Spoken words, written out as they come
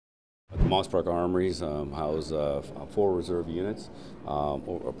The Moss Park Armouries house 4 reserve units,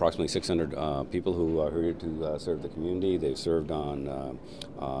 approximately 600 people who are here to serve the community. They've served on,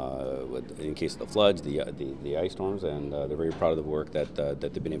 in case of the floods, the ice storms, and they're very proud of the work that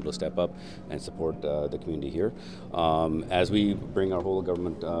they've been able to step up and support the community here. As we bring our whole of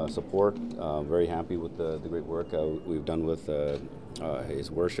government support, very happy with the great work we've done with His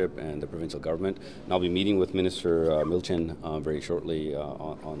Worship and the provincial government. And I'll be meeting with Minister Milchin very shortly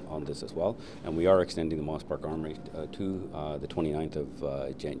on this as well. And we are extending the Moss Park Armoury to the 29th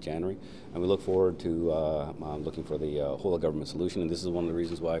of January. And we look forward to looking for the whole of government solution. And this is one of the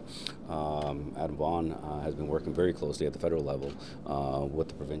reasons why Adam Vaughan has been working very closely at the federal level with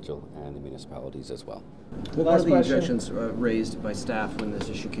the provincial and the municipalities as well. Well, one of the objections raised by staff when this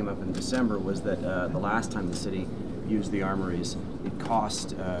issue came up in December was that the last time the city used the armories, it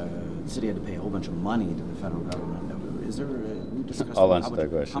cost the city had to pay a whole bunch of money to the federal government. Is there? I'll answer that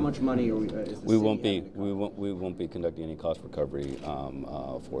question. How much money are we won't be conducting any cost recovery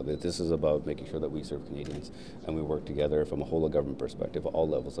for this. This is about making sure that we serve Canadians and we work together from a whole of government perspective, all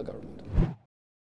levels of government.